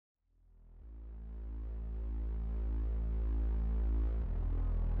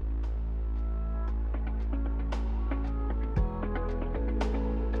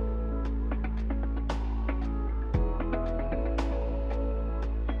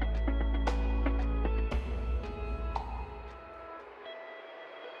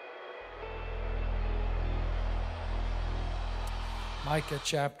Micah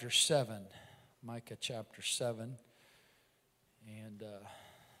chapter 7. Micah chapter 7. And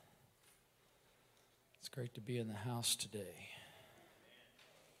it's great to be in the house today.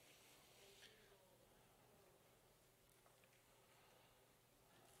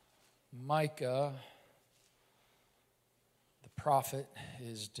 Micah, the prophet,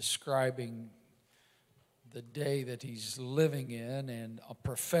 is describing the day that he's living in and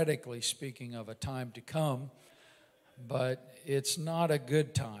prophetically speaking of a time to come. But it's not a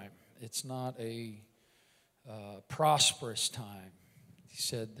good time. It's not a prosperous time. He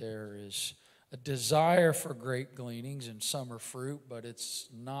said there is a desire for great gleanings and summer fruit, but it's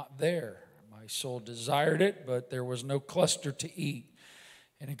not there. My soul desired it, but there was no cluster to eat.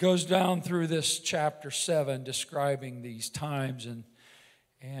 And it goes down through this chapter 7 describing these times.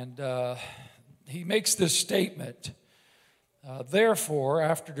 And he makes this statement. Therefore,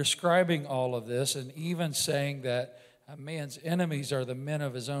 after describing all of this and even saying that a man's enemies are the men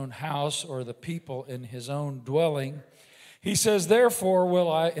of his own house or the people in his own dwelling, he says, therefore will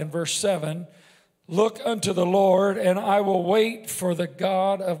I, in verse 7, look unto the Lord, and I will wait for the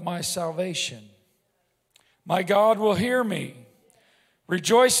God of my salvation. My God will hear me.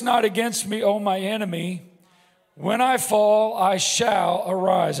 Rejoice not against me, O my enemy. When I fall, I shall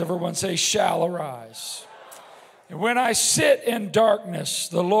arise. Everyone say, shall arise. And when I sit in darkness,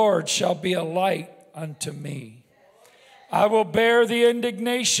 the Lord shall be a light unto me. I will bear the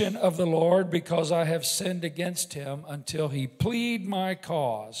indignation of the Lord because I have sinned against him until he plead my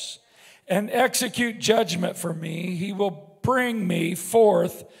cause and execute judgment for me. He will bring me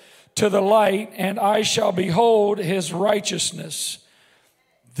forth to the light, and I shall behold his righteousness.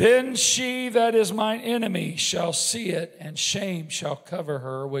 Then she that is mine enemy shall see it, and shame shall cover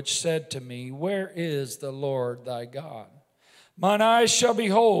her, which said to me, where is the Lord thy God? Mine eyes shall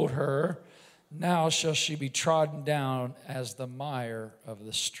behold her. Now shall she be trodden down as the mire of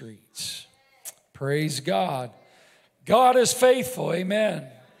the streets. Praise God. God is faithful, amen.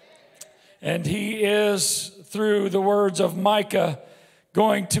 And he is, through the words of Micah,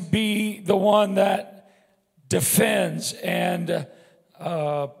 going to be the one that defends and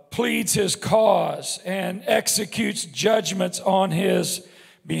pleads his cause and executes judgments on his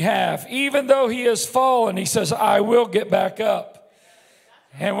behalf. Even though he has fallen, he says, I will get back up.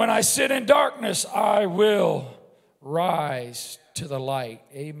 And when I sit in darkness, I will rise to the light.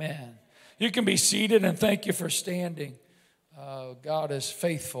 Amen. You can be seated, and thank you for standing. God is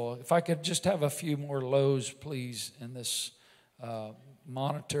faithful. If I could just have a few more lows, please, in this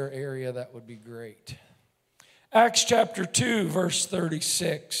monitor area, that would be great. Acts chapter 2, verse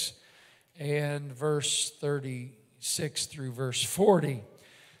 36 and verse 36 through verse 40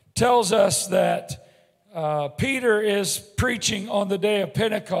 tells us that Peter is preaching on the day of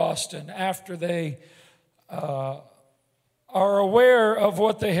Pentecost, and after they are aware of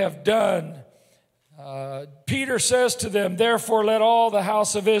what they have done, Peter says to them, therefore let all the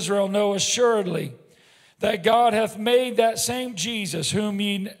house of Israel know assuredly that God hath made that same Jesus whom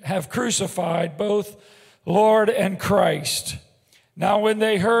ye have crucified, both Lord and Christ. Now when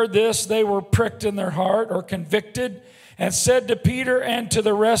they heard this, they were pricked in their heart, or convicted, and said to Peter and to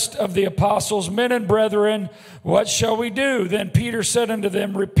the rest of the apostles, men and brethren, what shall we do? Then Peter said unto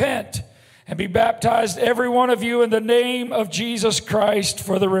them, repent and be baptized every one of you in the name of Jesus Christ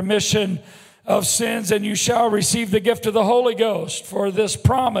for the remission of sins, and you shall receive the gift of the Holy Ghost. For this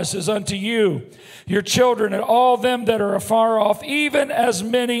promise is unto you, your children, and all them that are afar off, even as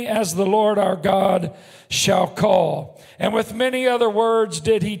many as the Lord our God shall call. And with many other words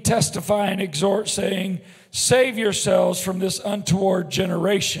did he testify and exhort, saying, save yourselves from this untoward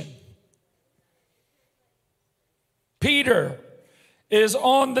generation. Peter is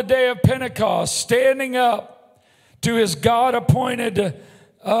on the day of Pentecost standing up to his God-appointed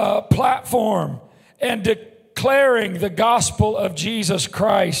platform and declaring the gospel of Jesus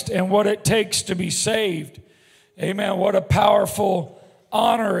Christ and what it takes to be saved. Amen. What a powerful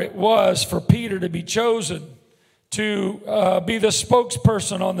honor it was for Peter to be chosen to be the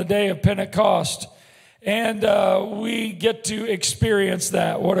spokesperson on the day of Pentecost. And we get to experience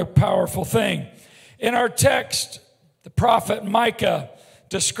that. What a powerful thing. In our text, the prophet Micah,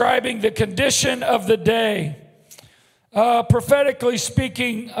 describing the condition of the day, prophetically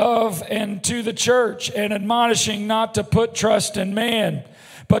speaking of and to the church, and admonishing not to put trust in man,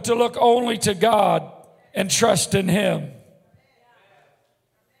 but to look only to God and trust in him.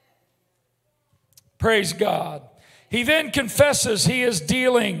 Praise God. He then confesses he is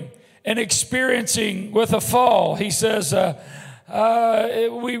dealing and experiencing with a fall. He says,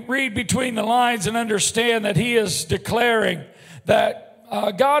 we read between the lines and understand that he is declaring that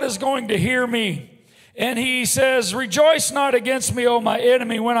God is going to hear me And he says, rejoice not against me, O my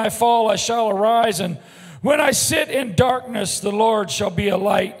enemy. When I fall, I shall arise. And when I sit in darkness, the Lord shall be a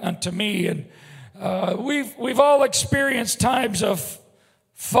light unto me. And we've all experienced times of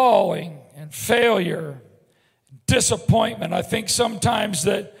falling and failure, disappointment. I think sometimes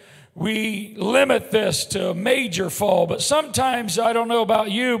that we limit this to a major fall. But sometimes, I don't know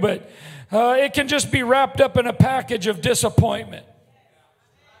about you, but it can just be wrapped up in a package of disappointment.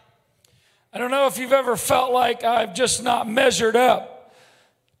 I don't know if you've ever felt like I've just not measured up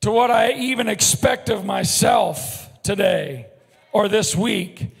to what I even expect of myself today or this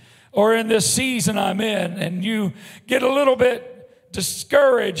week or in this season I'm in, and you get a little bit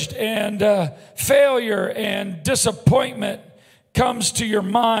discouraged, and failure and disappointment comes to your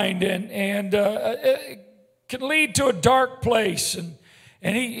mind, and it can lead to a dark place.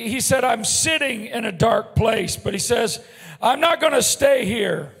 And he said, I'm sitting in a dark place, but he says, I'm not going to stay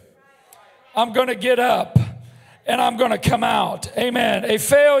here. I'm going to get up and I'm going to come out. Amen. A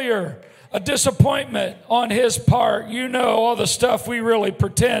failure, a disappointment on his part. You know, all the stuff we really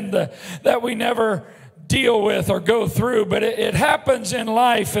pretend that we never deal with or go through, but it happens in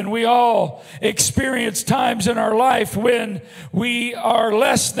life, and we all experience times in our life when we are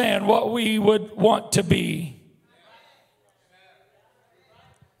less than what we would want to be.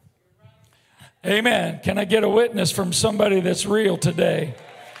 Amen. Can I get a witness from somebody that's real today?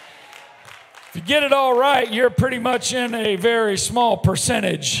 If you get it all right, you're pretty much in a very small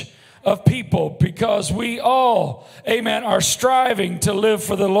percentage of people, because we all, amen, are striving to live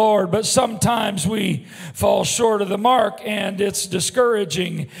for the Lord, but sometimes we fall short of the mark, and it's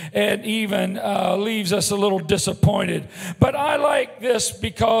discouraging and even leaves us a little disappointed. But I like this,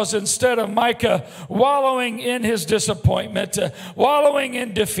 because instead of Micah wallowing in his disappointment, wallowing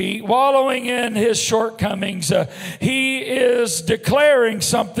in defeat, wallowing in his shortcomings, he is declaring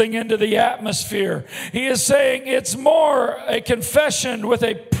something into the atmosphere. He is saying it's more a confession with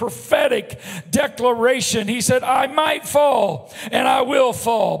a prophetic declaration. He said, I might fall and I will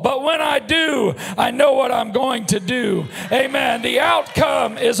fall, but when I do, I know what I'm going to do. Amen. The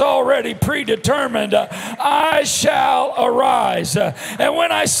outcome is already predetermined. I shall arise. And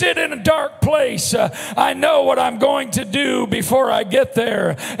when I sit in a dark place, I know what I'm going to do before I get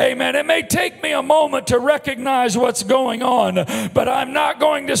there. Amen. It may take me a moment to recognize what's going on, but I'm not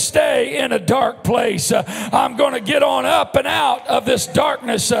going to stay in a dark place. I'm going to get on up and out of this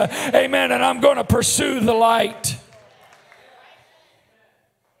darkness. Amen. And I'm going to pursue the light.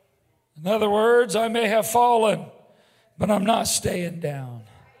 In other words, I may have fallen, but I'm not staying down.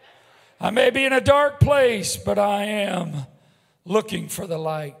 I may be in a dark place, but I am looking for the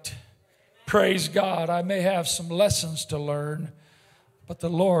light. Praise God. I may have some lessons to learn, but the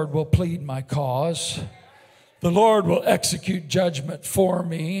Lord will plead my cause. The Lord will execute judgment for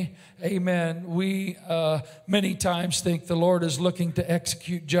me. Amen. We many times think the Lord is looking to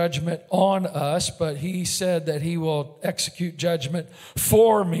execute judgment on us, but he said that he will execute judgment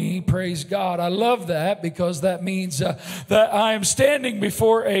for me. Praise God. I love that, because that means that I am standing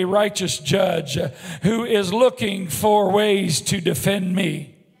before a righteous judge who is looking for ways to defend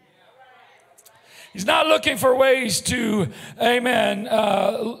me. He's not looking for ways to, amen,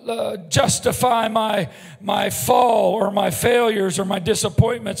 justify my fall or my failures or my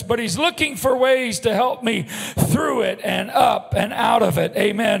disappointments, but he's looking for ways to help me through it and up and out of it.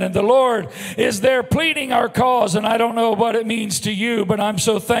 Amen. And the Lord is there pleading our cause, and I don't know what it means to you, but I'm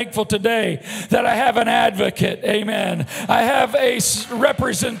so thankful today that I have an advocate. Amen. I have a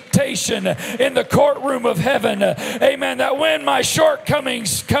representation in the courtroom of heaven. Amen. That when my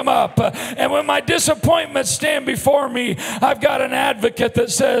shortcomings come up and when my disappointments stand before me, I've got an advocate that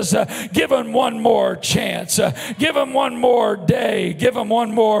says, give him one more chance. Give him one more day. Give him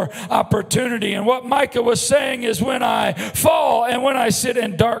one more opportunity. And what Micah was saying is, when I fall and when I sit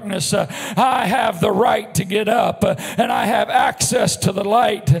in darkness, I have the right to get up, and I have access to the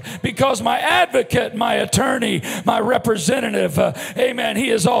light, because my advocate, my attorney, my representative, amen, he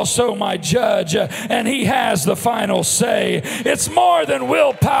is also my judge, and he has the final say. It's more than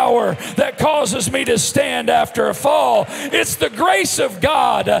willpower that causes me to stand after a fall. It's the grace of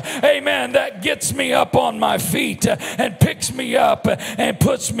God, amen, that gets me up on my feet and picks me up and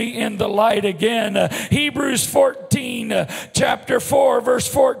puts me in the light again. Hebrews 14, chapter 4, verse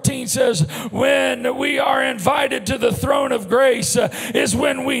 14 says, when we are invited to the throne of grace is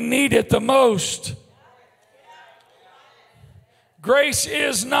when we need it the most. Grace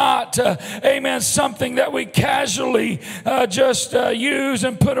is not, amen, something that we casually just use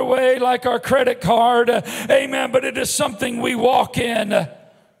and put away like our credit card, amen, but it is something we walk in.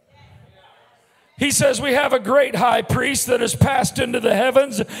 He says we have a great high priest that has passed into the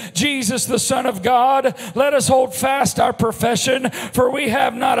heavens, Jesus, the Son of God. Let us hold fast our profession, for we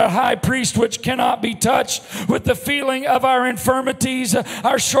have not a high priest which cannot be touched with the feeling of our infirmities,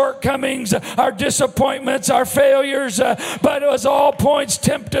 our shortcomings, our disappointments, our failures, but as all points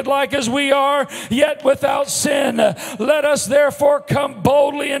tempted like as we are, yet without sin. Let us therefore come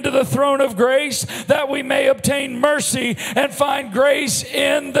boldly into the throne of grace, that we may obtain mercy and find grace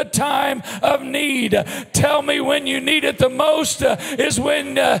in the time of need. Tell me when you need it the most is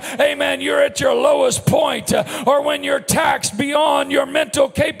when, amen, you're at your lowest point, or when you're taxed beyond your mental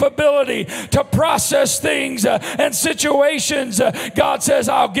capability to process things and situations. God says,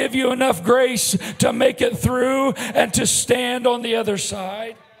 I'll give you enough grace to make it through and to stand on the other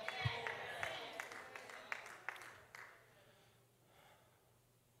side.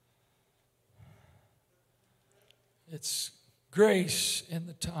 It's grace in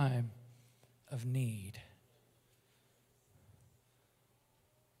the time of need.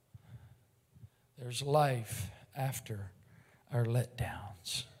 There's life after our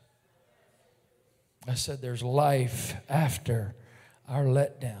letdowns. I said there's life after our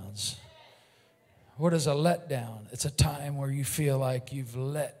letdowns. What is a letdown? It's a time where you feel like you've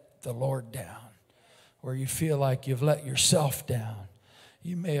let the Lord down, where you feel like you've let yourself down.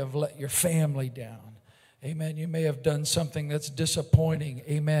 You may have let your family down. Amen. You may have done something that's disappointing.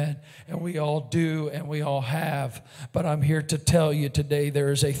 Amen. And we all do and we all have. But I'm here to tell you today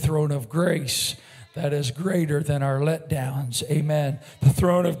there is a throne of grace that is greater than our letdowns. Amen. The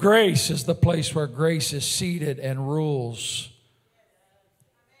throne of grace is the place where grace is seated and rules.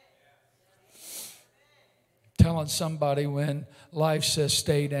 Telling somebody when life says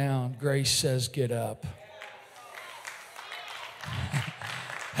stay down, grace says get up.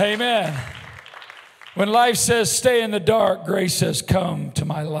 Amen. When life says stay in the dark, grace says come to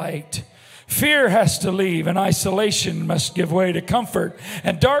my light. Fear has to leave and isolation must give way to comfort.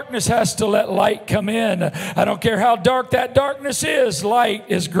 And darkness has to let light come in. I don't care how dark that darkness is, light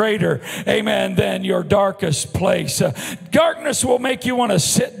is greater, amen, than your darkest place. Darkness will make you want to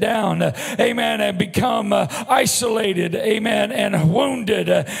sit down, amen, and become isolated, amen, and wounded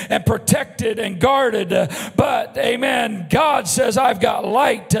and protected and guarded. But, amen, God says, I've got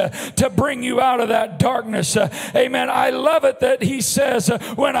light to bring you out of that darkness. Amen. I love it that he says,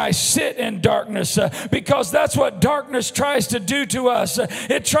 when I sit in darkness, because that's what darkness tries to do to us.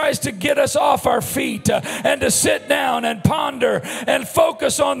 It tries to get us off our feet and to sit down and ponder and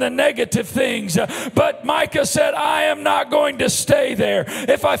focus on the negative things. But Micah said, I am not going to stay there.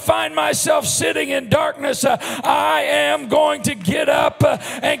 If I find myself sitting in darkness, I am going to get up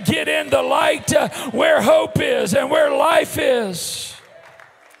and get in the light where hope is and where life is.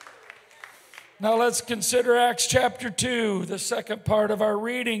 Now let's consider Acts chapter 2, the second part of our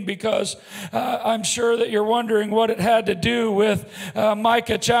reading, because I'm sure that you're wondering what it had to do with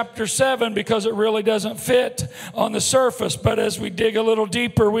Micah chapter 7, because it really doesn't fit on the surface. But as we dig a little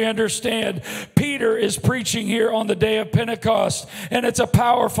deeper, we understand Peter is preaching here on the day of Pentecost, and it's a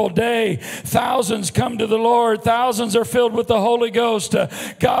powerful day. Thousands come to the Lord. Thousands are filled with the Holy Ghost.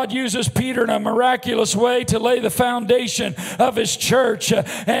 God uses Peter in a miraculous way to lay the foundation of his church.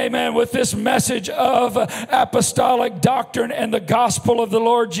 Amen. With this message of apostolic doctrine and the gospel of the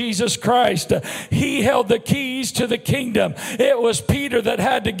Lord Jesus Christ. He held the keys to the kingdom. It was Peter that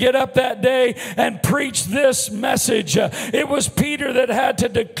had to get up that day and preach this message. It was Peter that had to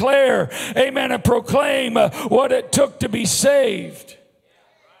declare, amen, and proclaim what it took to be saved.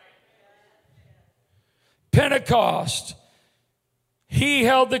 Pentecost. He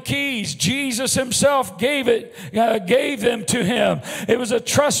held the keys. Jesus himself gave them to him. It was a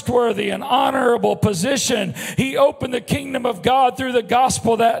trustworthy and honorable position. He opened the kingdom of God through the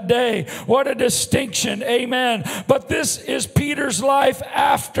gospel that day. What a distinction. Amen. But this is Peter's life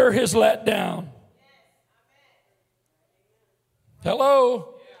after his letdown.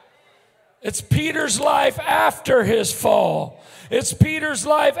 Hello? It's Peter's life after his fall. It's Peter's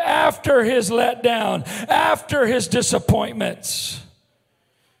life after his letdown, after his disappointments.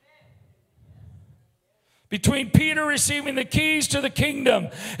 Between Peter receiving the keys to the kingdom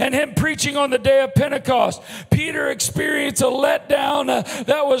and him preaching on the day of Pentecost, Peter experienced a letdown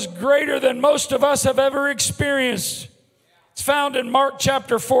that was greater than most of us have ever experienced. It's found in Mark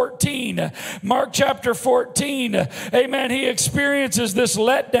chapter 14. Mark chapter 14, amen, he experiences this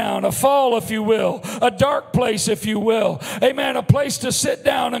letdown, a fall, if you will, a dark place, if you will. Amen, a place to sit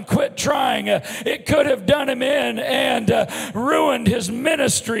down and quit trying. It could have done him in and ruined his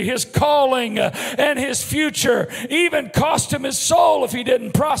ministry, his calling, and his future. Even cost him his soul if he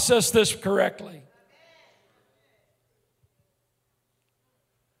didn't process this correctly.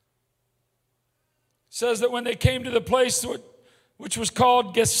 says that when they came to the place which was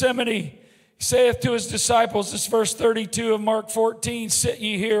called Gethsemane, he saith to his disciples, this verse 32 of Mark 14, sit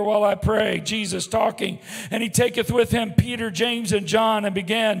ye here while I pray. Jesus talking. And he taketh with him Peter, James, and John, and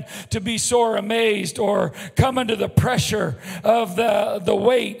began to be sore amazed, or come under the pressure of the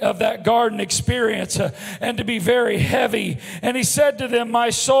weight of that garden experience, and to be very heavy. And he said to them,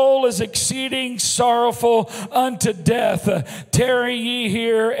 my soul is exceeding sorrowful unto death. Tarry ye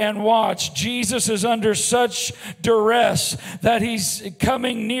here and watch. Jesus is under such duress that he's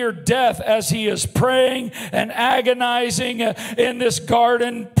coming near death as he is praying and agonizing in this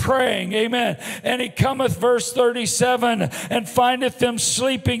garden praying. Amen. And he cometh, verse 37, and findeth them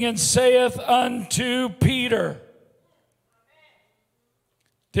sleeping, and saith unto Peter.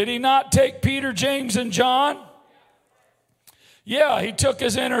 Did he not take Peter, James, and John? Yeah, he took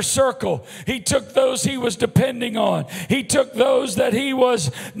his inner circle. He took those he was depending on. He took those that he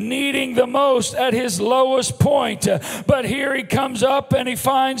was needing the most at his lowest point. But here he comes up and he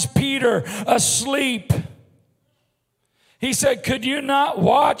finds Peter asleep. He said, could you not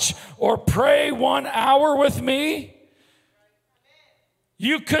watch or pray 1 hour with me?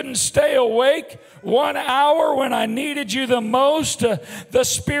 You couldn't stay awake 1 hour when I needed you the most. The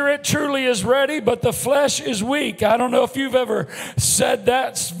spirit truly is ready, but the flesh is weak. I don't know if you've ever said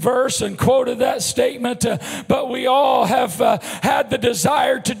that verse and quoted that statement, but we all have had the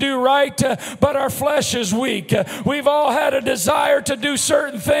desire to do right, but our flesh is weak. We've all had a desire to do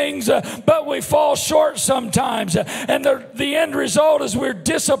certain things, but we fall short sometimes. And the end result is we're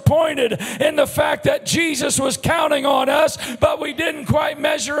disappointed in the fact that Jesus was counting on us, but we didn't quite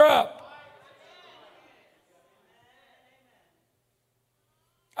measure up.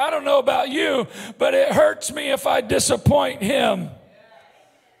 I don't know about you, but it hurts me if I disappoint him.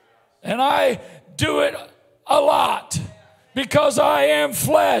 And I do it a lot because I am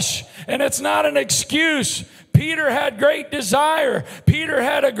flesh, and it's not an excuse. Peter had great desire. Peter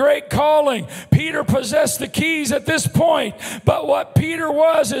had a great calling. Peter possessed the keys at this point. But what Peter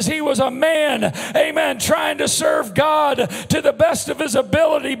was is he was a man, amen, trying to serve God to the best of his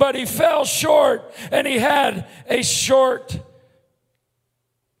ability, but he fell short, and he had a short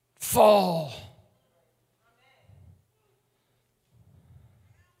fall.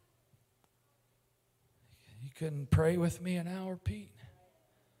 You couldn't pray with me an hour, Pete?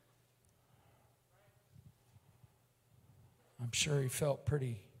 I'm sure he felt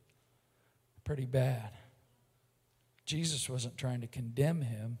pretty bad. Jesus wasn't trying to condemn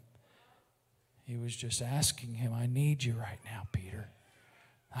him. He was just asking him, I need you right now, Peter.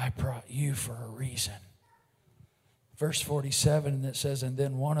 I brought you for a reason. Verse 47, it says, and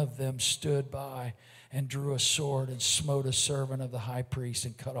then one of them stood by and drew a sword and smote a servant of the high priest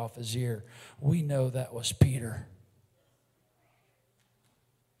and cut off his ear. We know that was Peter.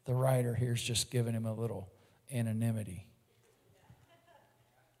 The writer here is just giving him a little anonymity.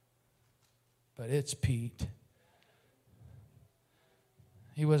 But it's Pete.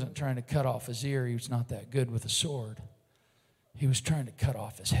 He wasn't trying to cut off his ear. He was not that good with a sword. He was trying to cut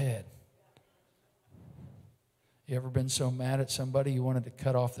off his head. You ever been so mad at somebody you wanted to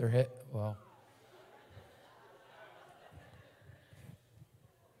cut off their head? Well,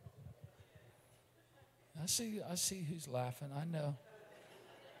 I see who's laughing. I know.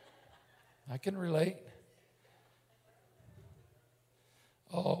 I can relate.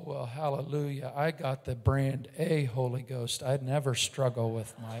 Oh, well, hallelujah. I got the brand A Holy Ghost. I'd never struggle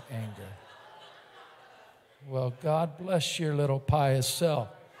with my anger. Well, God bless your little pious self.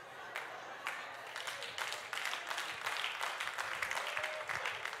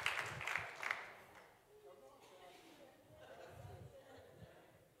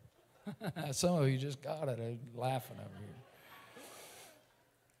 Some of you just got it. I'm laughing over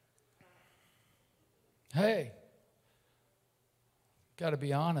here. Hey, got to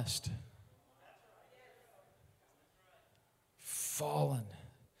be honest. Fallen.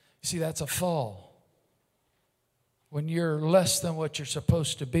 See, that's a fall. When you're less than what you're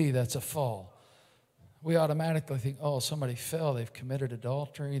supposed to be, that's a fall. We automatically think, oh, somebody fell. They've committed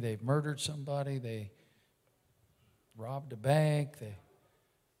adultery. They've murdered somebody. They robbed a bank.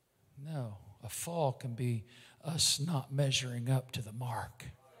 No, a fall can be us not measuring up to the mark.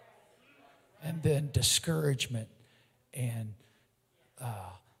 And then discouragement and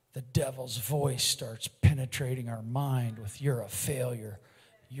the devil's voice starts penetrating our mind with you're a failure,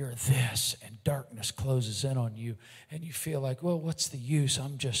 you're this, and darkness closes in on you. And you feel like, well, what's the use?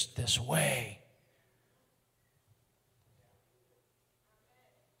 I'm just this way.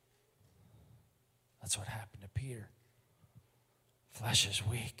 That's what happened to Peter. Flesh is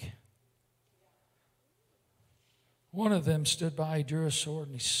weak. One of them stood by, he drew a sword,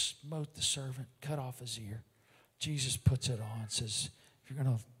 and he smote the servant, cut off his ear. Jesus puts it on and says, if you're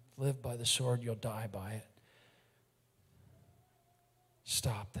going to live by the sword, you'll die by it.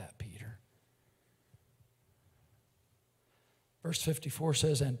 Stop that, Peter. Verse 54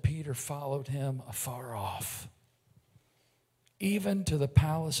 says, and Peter followed him afar off, even to the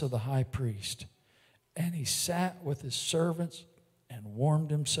palace of the high priest. And he sat with his servants and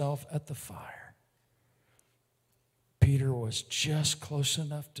warmed himself at the fire. Peter was just close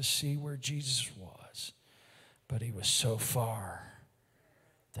enough to see where Jesus was, but he was so far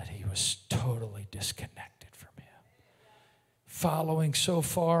that he was totally disconnected from him. Following so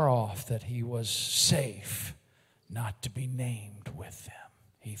far off that he was safe not to be named with them,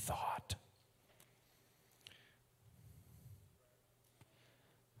 he thought.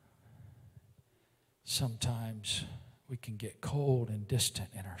 Sometimes we can get cold and distant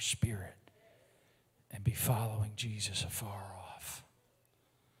in our spirit and be following Jesus afar off.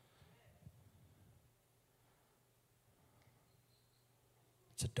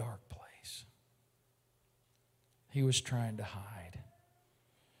 It's a dark place. He was trying to hide.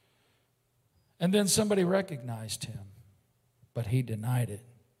 And then somebody recognized him, but he denied it.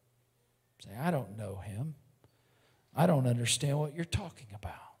 Say, I don't know him. I don't understand what you're talking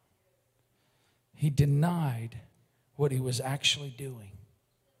about. He denied what he was actually doing.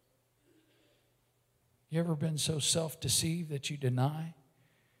 You ever been so self-deceived that you deny?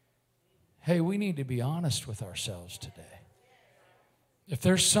 Hey, we need to be honest with ourselves today. If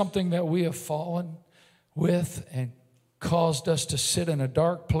there's something that we have fallen with and caused us to sit in a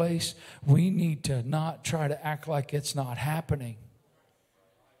dark place, we need to not try to act like it's not happening.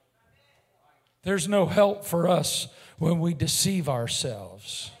 There's no help for us when we deceive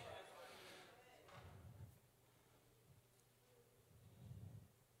ourselves.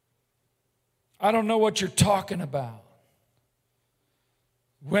 I don't know what you're talking about.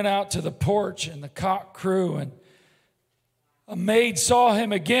 Went out to the porch and the cock crew, and a maid saw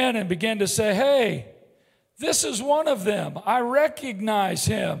him again and began to say, hey, this is one of them. I recognize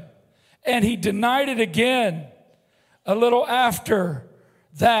him. And he denied it again. A little after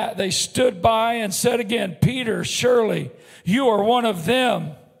that, they stood by and said again, Peter, surely you are one of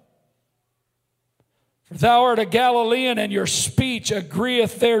them. For thou art a Galilean, and your speech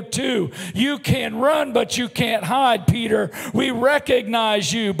agreeth thereto. You can run, but you can't hide, Peter. We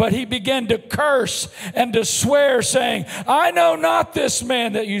recognize you. But he began to curse and to swear, saying, I know not this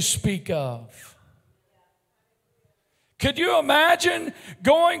man that you speak of. Could you imagine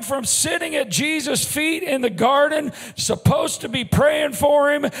going from sitting at Jesus' feet in the garden, supposed to be praying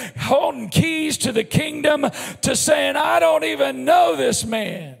for him, holding keys to the kingdom, to saying, I don't even know this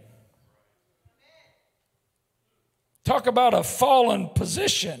man? Talk about a fallen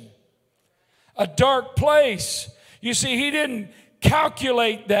position, a dark place. You see, he didn't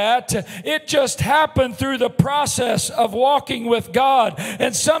calculate that. It just happened through the process of walking with God.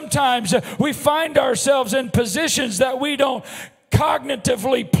 And sometimes we find ourselves in positions that we don't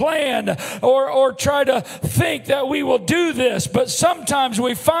cognitively plan or try to think that we will do this, but sometimes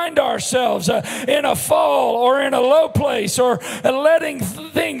we find ourselves in a fall or in a low place, or letting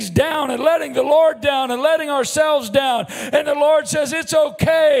things down and letting the Lord down and letting ourselves down, and the Lord says it's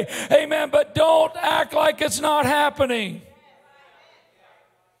okay, amen, but don't act like it's not happening.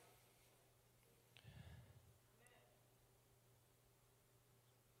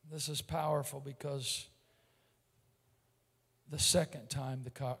 This is powerful because the second time the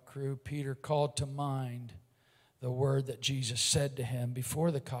cock crew, Peter called to mind the word that Jesus said to him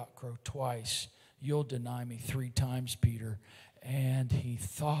before the cock crow twice. You'll deny me 3 times, Peter. And he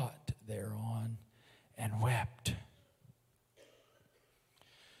thought thereon and wept.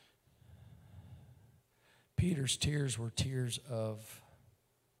 Peter's tears were tears of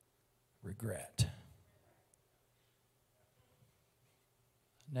regret.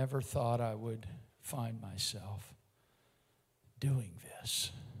 Never thought I would find myself doing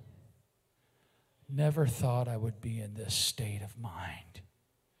this. Never thought I would be in this state of mind.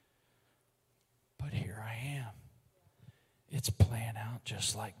 But here I am. It's playing out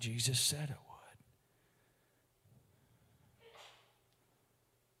just like Jesus said it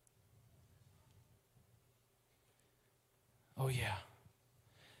would. Oh yeah.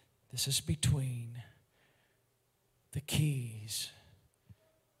 This is between the keys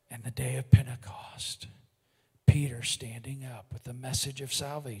and the day of Pentecost. Peter standing up with the message of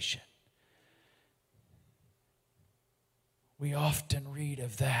salvation. We often read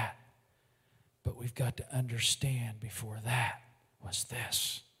of that, but we've got to understand before that was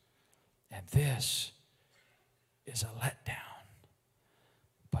this. And this is a letdown.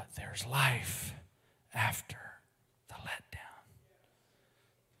 But there's life after the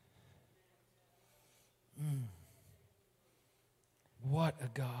letdown. What a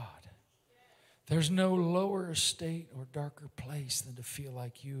God. There's no lower estate or darker place than to feel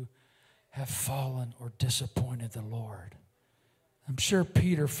like you have fallen or disappointed the Lord. I'm sure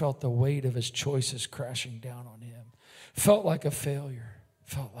Peter felt the weight of his choices crashing down on him. Felt like a failure.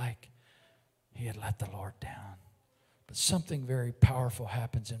 Felt like he had let the Lord down. But something very powerful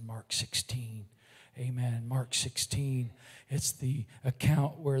happens in Mark 16. Amen. Mark 16, it's the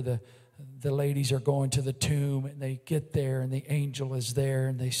account where the ladies are going to the tomb, and they get there and the angel is there,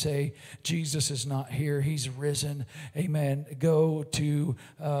 and they say, Jesus is not here, he's risen. Amen. Go to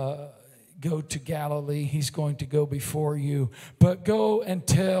Galilee, he's going to go before you. But go and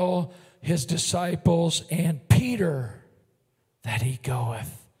tell his disciples and Peter that he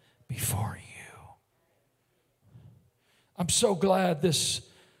goeth before you. I'm so glad this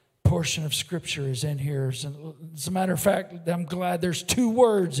portion of Scripture is in here. As a matter of fact, I'm glad there's 2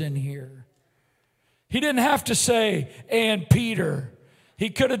 words in here. He didn't have to say, and Peter. He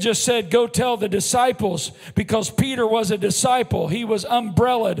could have just said, go tell the disciples, because Peter was a disciple. He was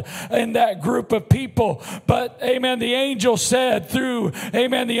umbrellaed in that group of people. But, amen, the angel said through,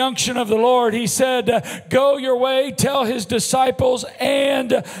 amen, the unction of the Lord, he said, go your way, tell his disciples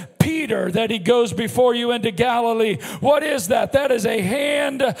and Peter that he goes before you into Galilee. What is that? That is a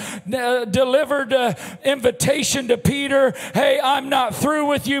hand-delivered invitation to Peter. Hey, I'm not through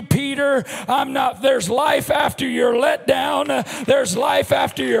with you, Peter. There's life after your letdown. There's life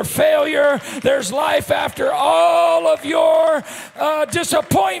after your failure. There's life after all of your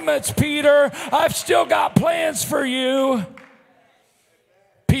disappointments, Peter. I've still got plans for you.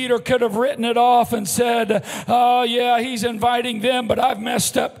 Peter could have written it off and said, oh yeah, he's inviting them, but I've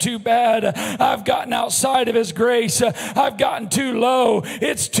messed up too bad. I've gotten outside of his grace. I've gotten too low.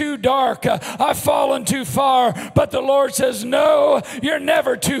 It's too dark. I've fallen too far. But the Lord says, no, you're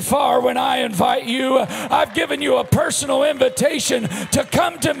never too far when I invite you. I've given you a personal invitation to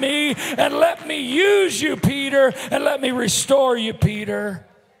come to me and let me use you, Peter, and let me restore you, Peter.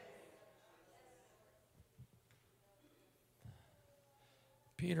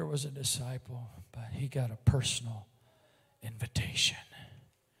 Peter was a disciple, but he got a personal invitation.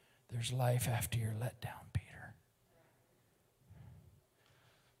 There's life after your letdown, Peter.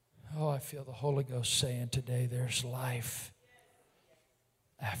 Oh, I feel the Holy Ghost saying today, there's life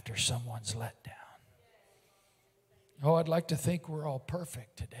after someone's letdown. Oh, I'd like to think we're all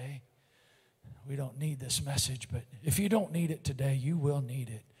perfect today. We don't need this message, but if you don't need it today, you will need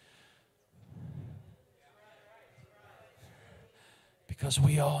it. Because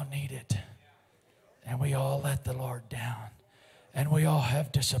we all need it. And we all let the Lord down. And we all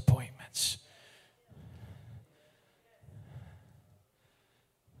have disappointments.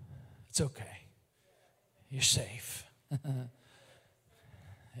 It's okay. You're safe.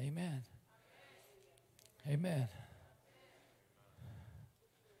 Amen. Amen.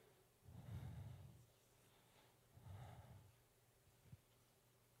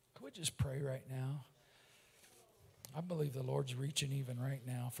 Can we just pray right now? I believe the Lord's reaching even right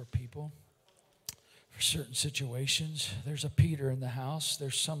now for people, for certain situations. There's a Peter in the house.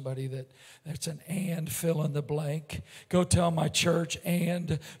 There's somebody that's an and fill in the blank. Go tell my church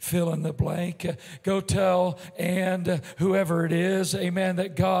and fill in the blank. Go tell and whoever it is, amen,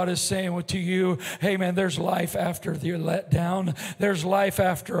 that God is saying to you, hey man, there's life after the letdown. There's life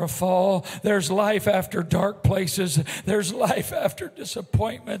after a fall. There's life after dark places. There's life after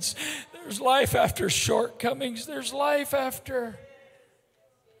disappointments. There's life after shortcomings. There's life after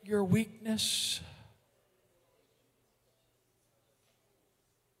your weakness.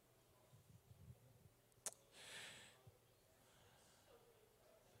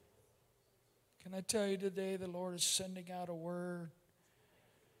 Can I tell you today, the Lord is sending out a word.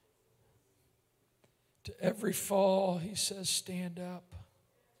 To every fall, he says, stand up.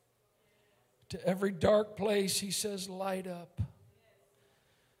 To every dark place, he says, light up.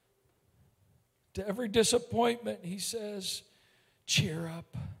 To every disappointment, he says, cheer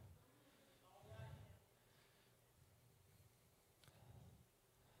up.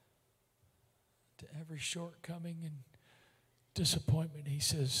 To every shortcoming and disappointment, he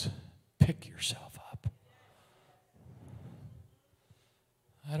says, pick yourself up.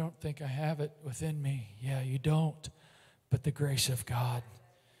 I don't think I have it within me. Yeah, you don't. But the grace of God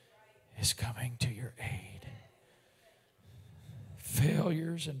is coming to your aid.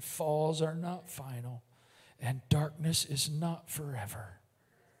 Failures and falls are not final, and darkness is not forever.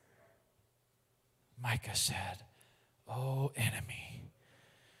 Micah said, oh, enemy,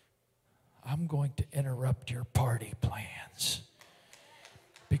 I'm going to interrupt your party plans,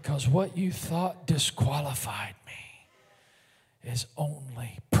 because what you thought disqualified me is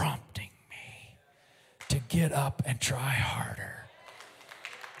only prompting me to get up and try harder.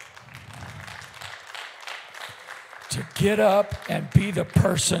 To get up and be the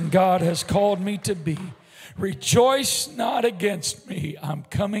person God has called me to be. Rejoice not against me, I'm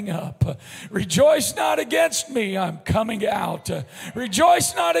coming up. Rejoice not against me, I'm coming out.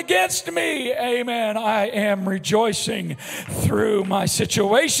 Rejoice not against me, amen. I am rejoicing through my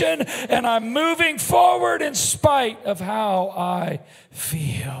situation, and I'm moving forward in spite of how I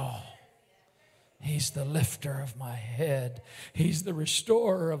feel. He's the lifter of my head. He's the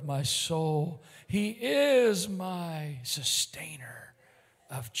restorer of my soul. He is my sustainer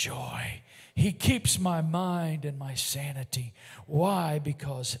of joy. He keeps my mind and my sanity. Why?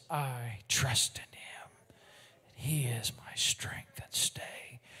 Because I trust in Him. He is my strength and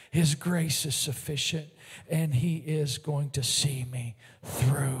stay. His grace is sufficient, and He is going to see me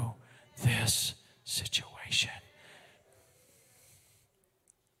through this situation.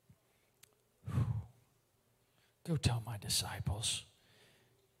 Go tell my disciples,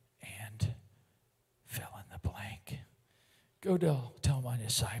 and fill in the blank. Go tell my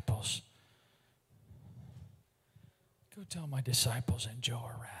disciples. Go tell my disciples and Joe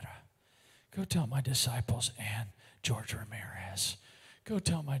Arata. Go tell my disciples and George Ramirez. Go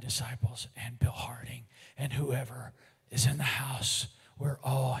tell my disciples and Bill Harding and whoever is in the house. We're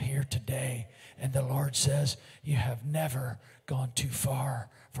all here today. And the Lord says, you have never gone too far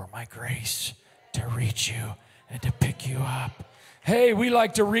for my grace to reach you and to pick you up. Hey, we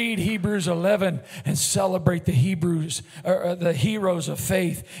like to read Hebrews 11 and celebrate the the heroes of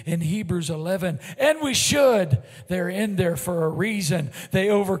faith in Hebrews 11. And we should. They're in there for a reason. They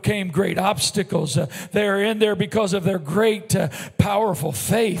overcame great obstacles. They're in there because of their great, powerful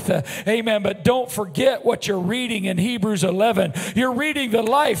faith. Amen. But don't forget what you're reading in Hebrews 11. You're reading the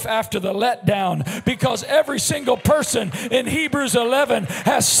life after the letdown, because every single person in Hebrews 11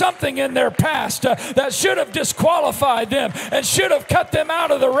 has something in their past that should have disqualified them and should have cut them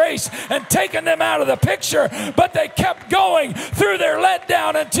out of the race and taken them out of the picture, but they kept going through their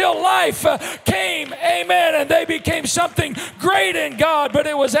letdown until life came, amen, and they became something great in God. But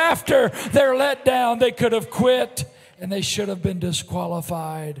it was after their letdown. They could have quit and they should have been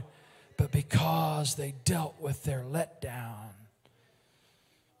disqualified, but because they dealt with their letdown,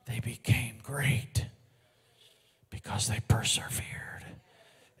 they became great because they persevered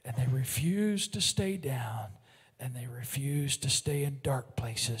and they refused to stay down. And they refused to stay in dark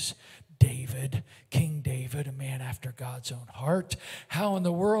places. David, King David, a man after God's own heart. How in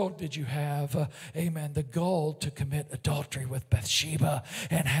the world did you have, amen, the gall to commit adultery with Bathsheba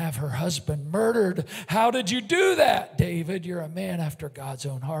and have her husband murdered? How did you do that, David? You're a man after God's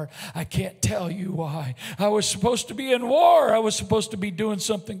own heart. I can't tell you why. I was supposed to be in war. I was supposed to be doing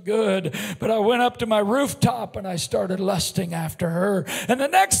something good. But I went up to my rooftop and I started lusting after her. And the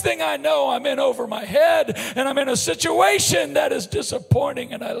next thing I know, I'm in over my head and I'm in a situation that is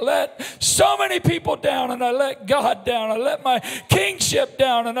disappointing, and I let so many people down, and I let God down. I let my kingship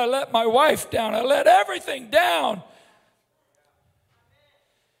down, and I let my wife down. I let everything down.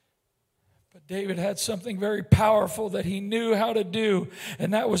 David had something very powerful that he knew how to do,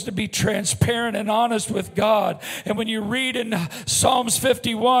 and that was to be transparent and honest with God. And when you read in Psalms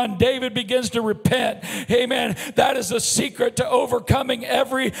 51, David begins to repent. Amen. That is the secret to overcoming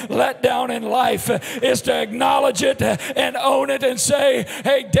every letdown in life, is to acknowledge it and own it and say,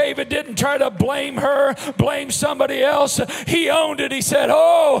 hey, David didn't try to blame her, blame somebody else. He owned it. He said,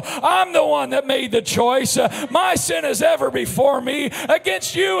 oh, I'm the one that made the choice. My sin is ever before me.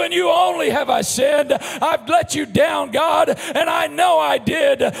 Against you and you only have I sinned. I've let you down, God, and I know I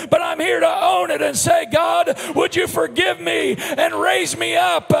did, but I'm here to own it and say, God, would you forgive me and raise me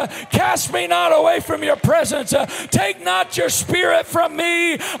up? Cast me not away from your presence. Take not your spirit from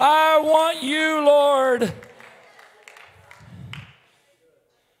me. I want you, Lord.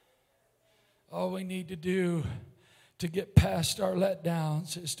 All we need to do to get past our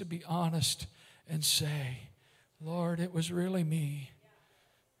letdowns is to be honest and say, Lord, it was really me.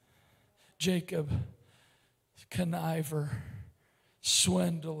 Jacob, conniver,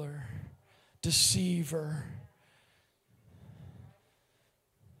 swindler, deceiver.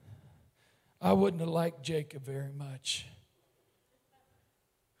 I wouldn't have liked Jacob very much.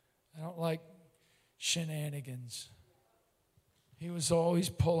 I don't like shenanigans. He was always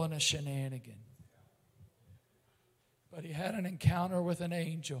pulling a shenanigan. But he had an encounter with an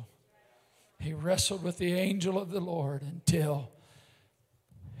angel. He wrestled with the angel of the Lord until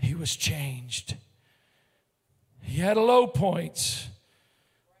he was changed. He had low points,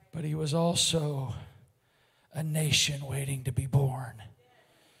 but he was also a nation waiting to be born.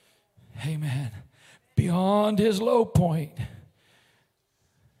 Amen. Beyond his low point,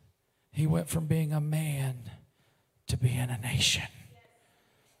 He went from being a man to being a nation.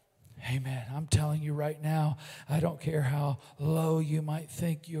 Amen. I'm telling you right now, I don't care how low you might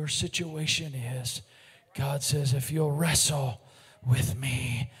think your situation is. God says, if you'll wrestle with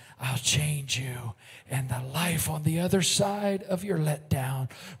me, I'll change you. And the life on the other side of your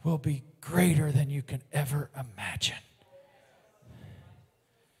letdown will be greater than you can ever imagine.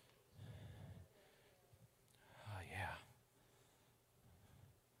 Oh, yeah.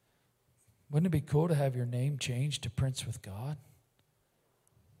 Wouldn't it be cool to have your name changed to Prince with God?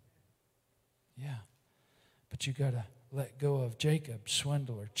 Yeah. But you got to let go of Jacob,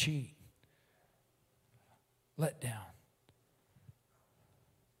 swindler, cheat, let down.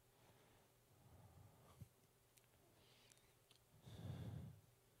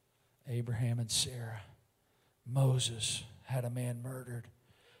 Abraham and Sarah. Moses had a man murdered,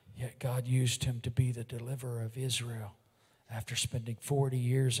 yet God used him to be the deliverer of Israel after spending 40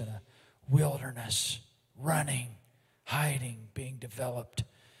 years in a wilderness, running, hiding, being developed.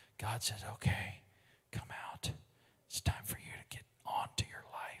 God said, okay, come out. It's time for you to get on to your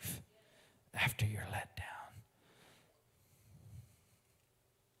life after you're let down.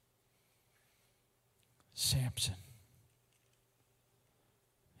 Samson.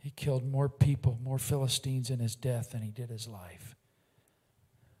 He killed more people, more Philistines in his death than he did his life.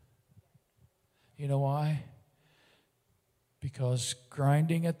 You know why? Because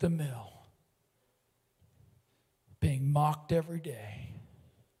grinding at the mill, being mocked every day,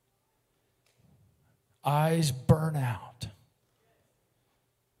 eyes burn out,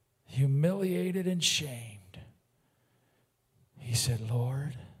 humiliated and shamed, he said,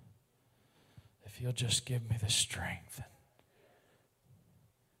 Lord, if you'll just give me the strength,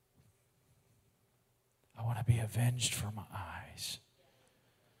 I want to be avenged for my eyes.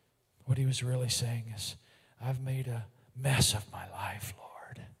 What he was really saying is, I've made a mess of my life,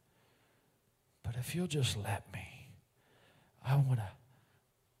 Lord. But if you'll just let me, I want to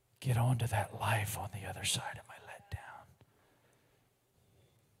get onto that life on the other side of my letdown.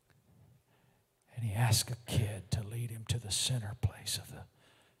 And he asked a kid to lead him to the center place of the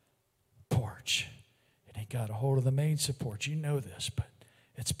porch. And he got a hold of the main support. You know this, but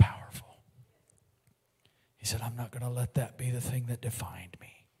it's powerful. He said, I'm not going to let that be the thing that defined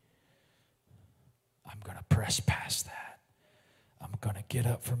me. I'm going to press past that. I'm going to get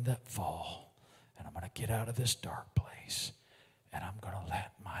up from that fall, and I'm going to get out of this dark place, and I'm going to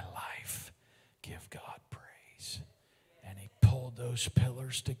let my life give God praise. And he pulled those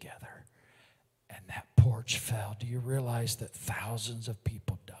pillars together, and that porch fell. Do you realize that thousands of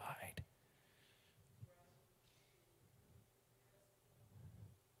people died?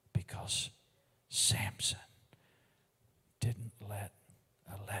 Because Samson didn't let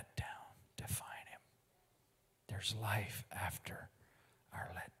a letdown define him. There's life after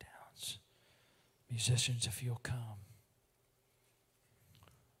our letdowns. Musicians, if you'll come.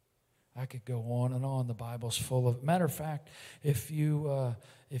 I could go on and on. The Bible's full of. Matter of fact, if you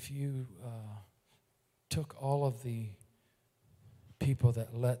took all of the people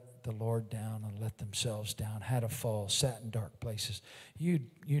that let the Lord down and let themselves down, had a fall, sat in dark places,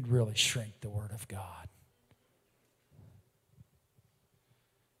 you'd really shrink the Word of God.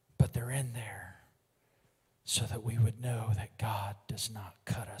 But they're in there so that we would know that God does not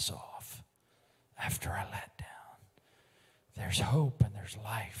cut us off after our letdown. There's hope and there's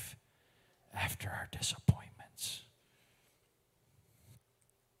life after our disappointments.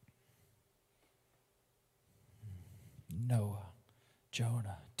 Noah,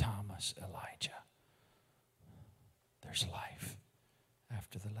 Jonah, Thomas, Elijah. There's life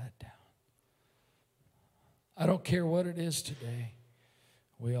after the letdown. I don't care what it is today.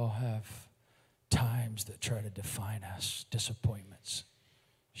 We all have times that try to define us, disappointments,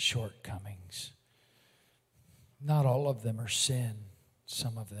 shortcomings. Not all of them are sin.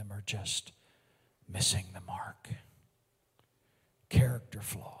 Some of them are just missing the mark. Character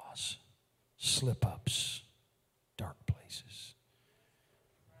flaws, slip-ups, dark places.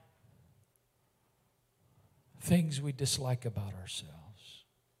 Things we dislike about ourselves.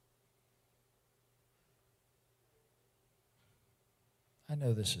 I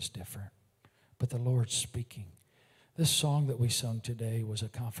know this is different, but the Lord's speaking. This song that we sung today was a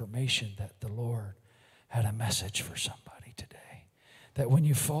confirmation that the Lord had a message for somebody today. That when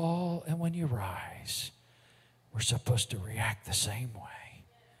you fall and when you rise, we're supposed to react the same way.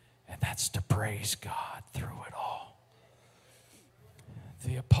 And that's to praise God through it all.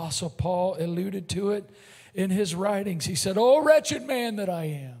 The Apostle Paul alluded to it in his writings. He said, "Oh, wretched man that I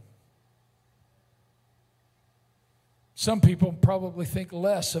am." Some people probably think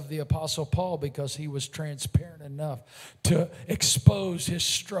less of the Apostle Paul because he was transparent enough to expose his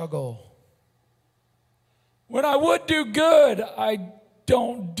struggle. When I would do good, I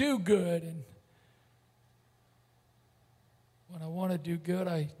don't do good. And when I want to do good,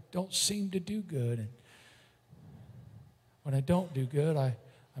 I don't seem to do good. And when I don't do good, I'm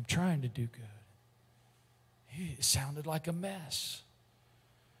trying to do good. It sounded like a mess.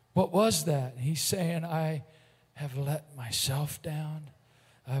 What was that? He's saying, I have let myself down.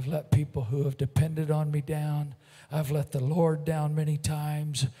 I've let people who have depended on me down. I've let the Lord down many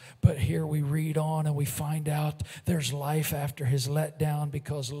times. But here we read on and we find out there's life after his letdown,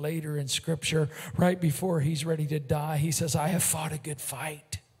 because later in Scripture, right before he's ready to die, he says, I have fought a good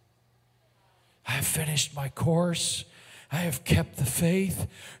fight. I have finished my course. I have kept the faith.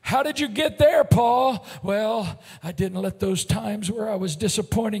 How did you get there, Paul? Well, I didn't let those times where I was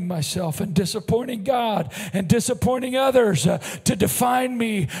disappointing myself and disappointing God and disappointing others to define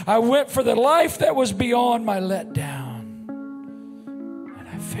me. I went for the life that was beyond my letdown. And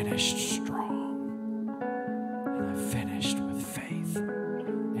I finished strong.